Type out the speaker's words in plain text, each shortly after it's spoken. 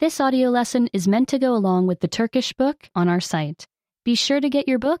This audio lesson is meant to go along with the Turkish book on our site. Be sure to get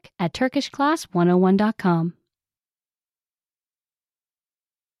your book at turkishclass101.com.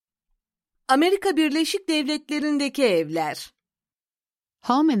 Amerika Birleşik Devletleri'ndeki evler.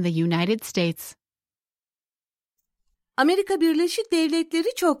 Home in the United States. Amerika Birleşik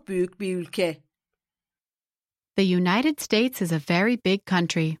Devletleri çok büyük bir ülke. The United States is a very big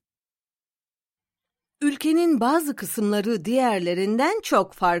country. Ülkenin bazı kısımları diğerlerinden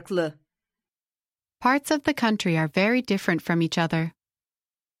çok farklı. Parts of the country are very different from each other.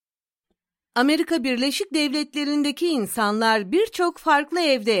 Amerika Birleşik Devletleri'ndeki insanlar birçok farklı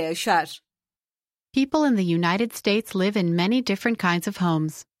evde yaşar. People in the United States live in many different kinds of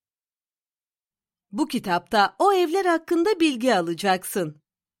homes. Bu kitapta o evler hakkında bilgi alacaksın.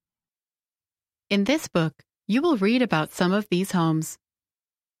 In this book, you will read about some of these homes.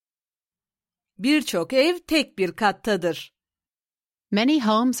 Birçok ev tek bir kattadır. Many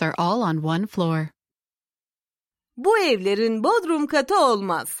homes are all on one floor. Bu evlerin bodrum katı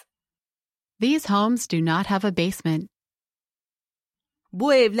olmaz. These homes do not have a basement.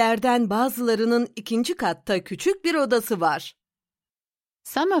 Bu evlerden bazılarının ikinci katta küçük bir odası var.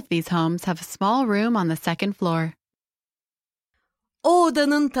 Some of these homes have a small room on the second floor. O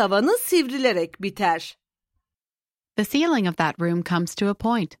odanın tavanı sivrilerek biter. The ceiling of that room comes to a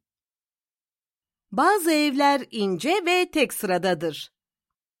point. Bazı evler ince ve tek sıradadır.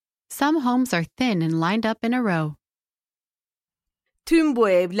 Some homes are thin and lined up in a row. Tüm bu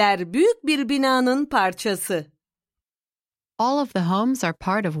evler büyük bir binanın parçası. All of the homes are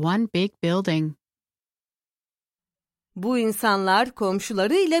part of one big building. Bu insanlar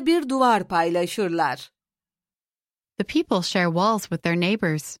komşularıyla bir duvar paylaşırlar. The people share walls with their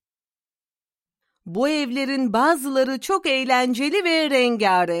neighbors. Bu evlerin bazıları çok eğlenceli ve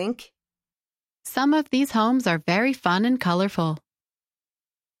rengarenk. Some of these homes are very fun and colorful.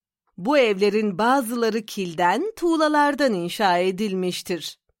 Bu evlerin bazıları kilden, tuğlalardan inşa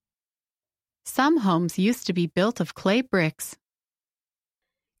edilmiştir. Some homes used to be built of clay bricks.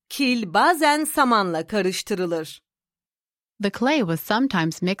 Kil bazen samanla karıştırılır. The clay was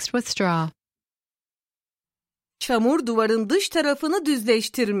sometimes mixed with straw. Çamur duvarın dış tarafını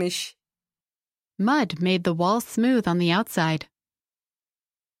düzleştirmiş. Mud made the walls smooth on the outside.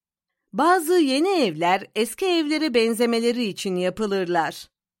 Bazı yeni evler eski evlere benzemeleri için yapılırlar.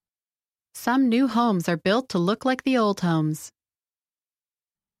 Some new homes are built to look like the old homes.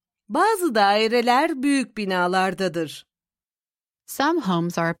 Bazı daireler büyük binalardadır. Some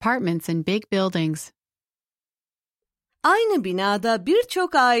homes are apartments in big buildings. Aynı binada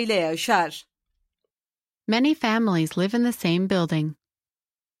birçok aile yaşar. Many families live in the same building.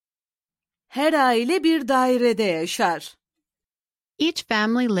 Her aile bir dairede yaşar. Each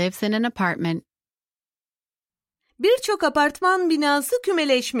family lives in an apartment. Birçok apartman binası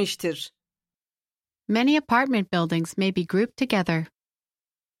kümeleşmiştir. Many apartment buildings may be grouped together.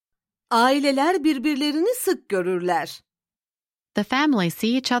 Aileler birbirlerini sık görürler. The families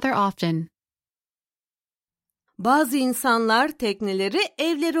see each other often. Bazı insanlar tekneleri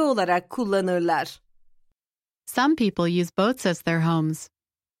evleri olarak kullanırlar. Some people use boats as their homes.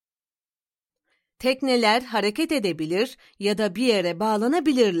 Tekneler hareket edebilir ya da bir yere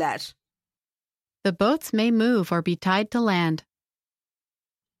bağlanabilirler. The boats may move or be tied to land.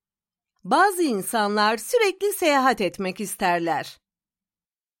 Bazı insanlar sürekli seyahat etmek isterler.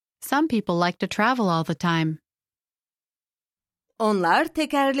 Some people like to travel all the time. Onlar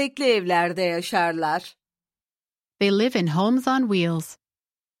tekerlekli evlerde yaşarlar. They live in homes on wheels.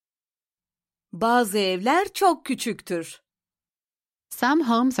 Bazı evler çok küçüktür. Some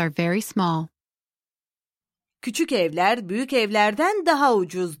homes are very small. Küçük evler büyük evlerden daha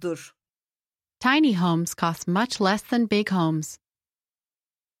ucuzdur. Tiny homes cost much less than big homes.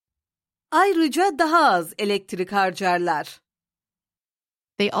 Ayrıca daha az elektrik harcarlar.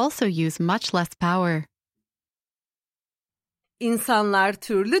 They also use much less power. İnsanlar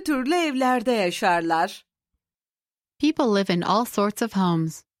türlü türlü evlerde yaşarlar. People live in all sorts of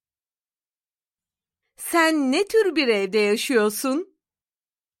homes. Sen ne tür bir evde yaşıyorsun?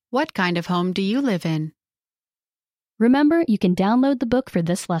 What kind of home do you live in? Remember, you can download the book for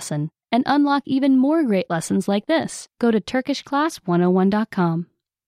this lesson and unlock even more great lessons like this. Go to turkishclass101.com.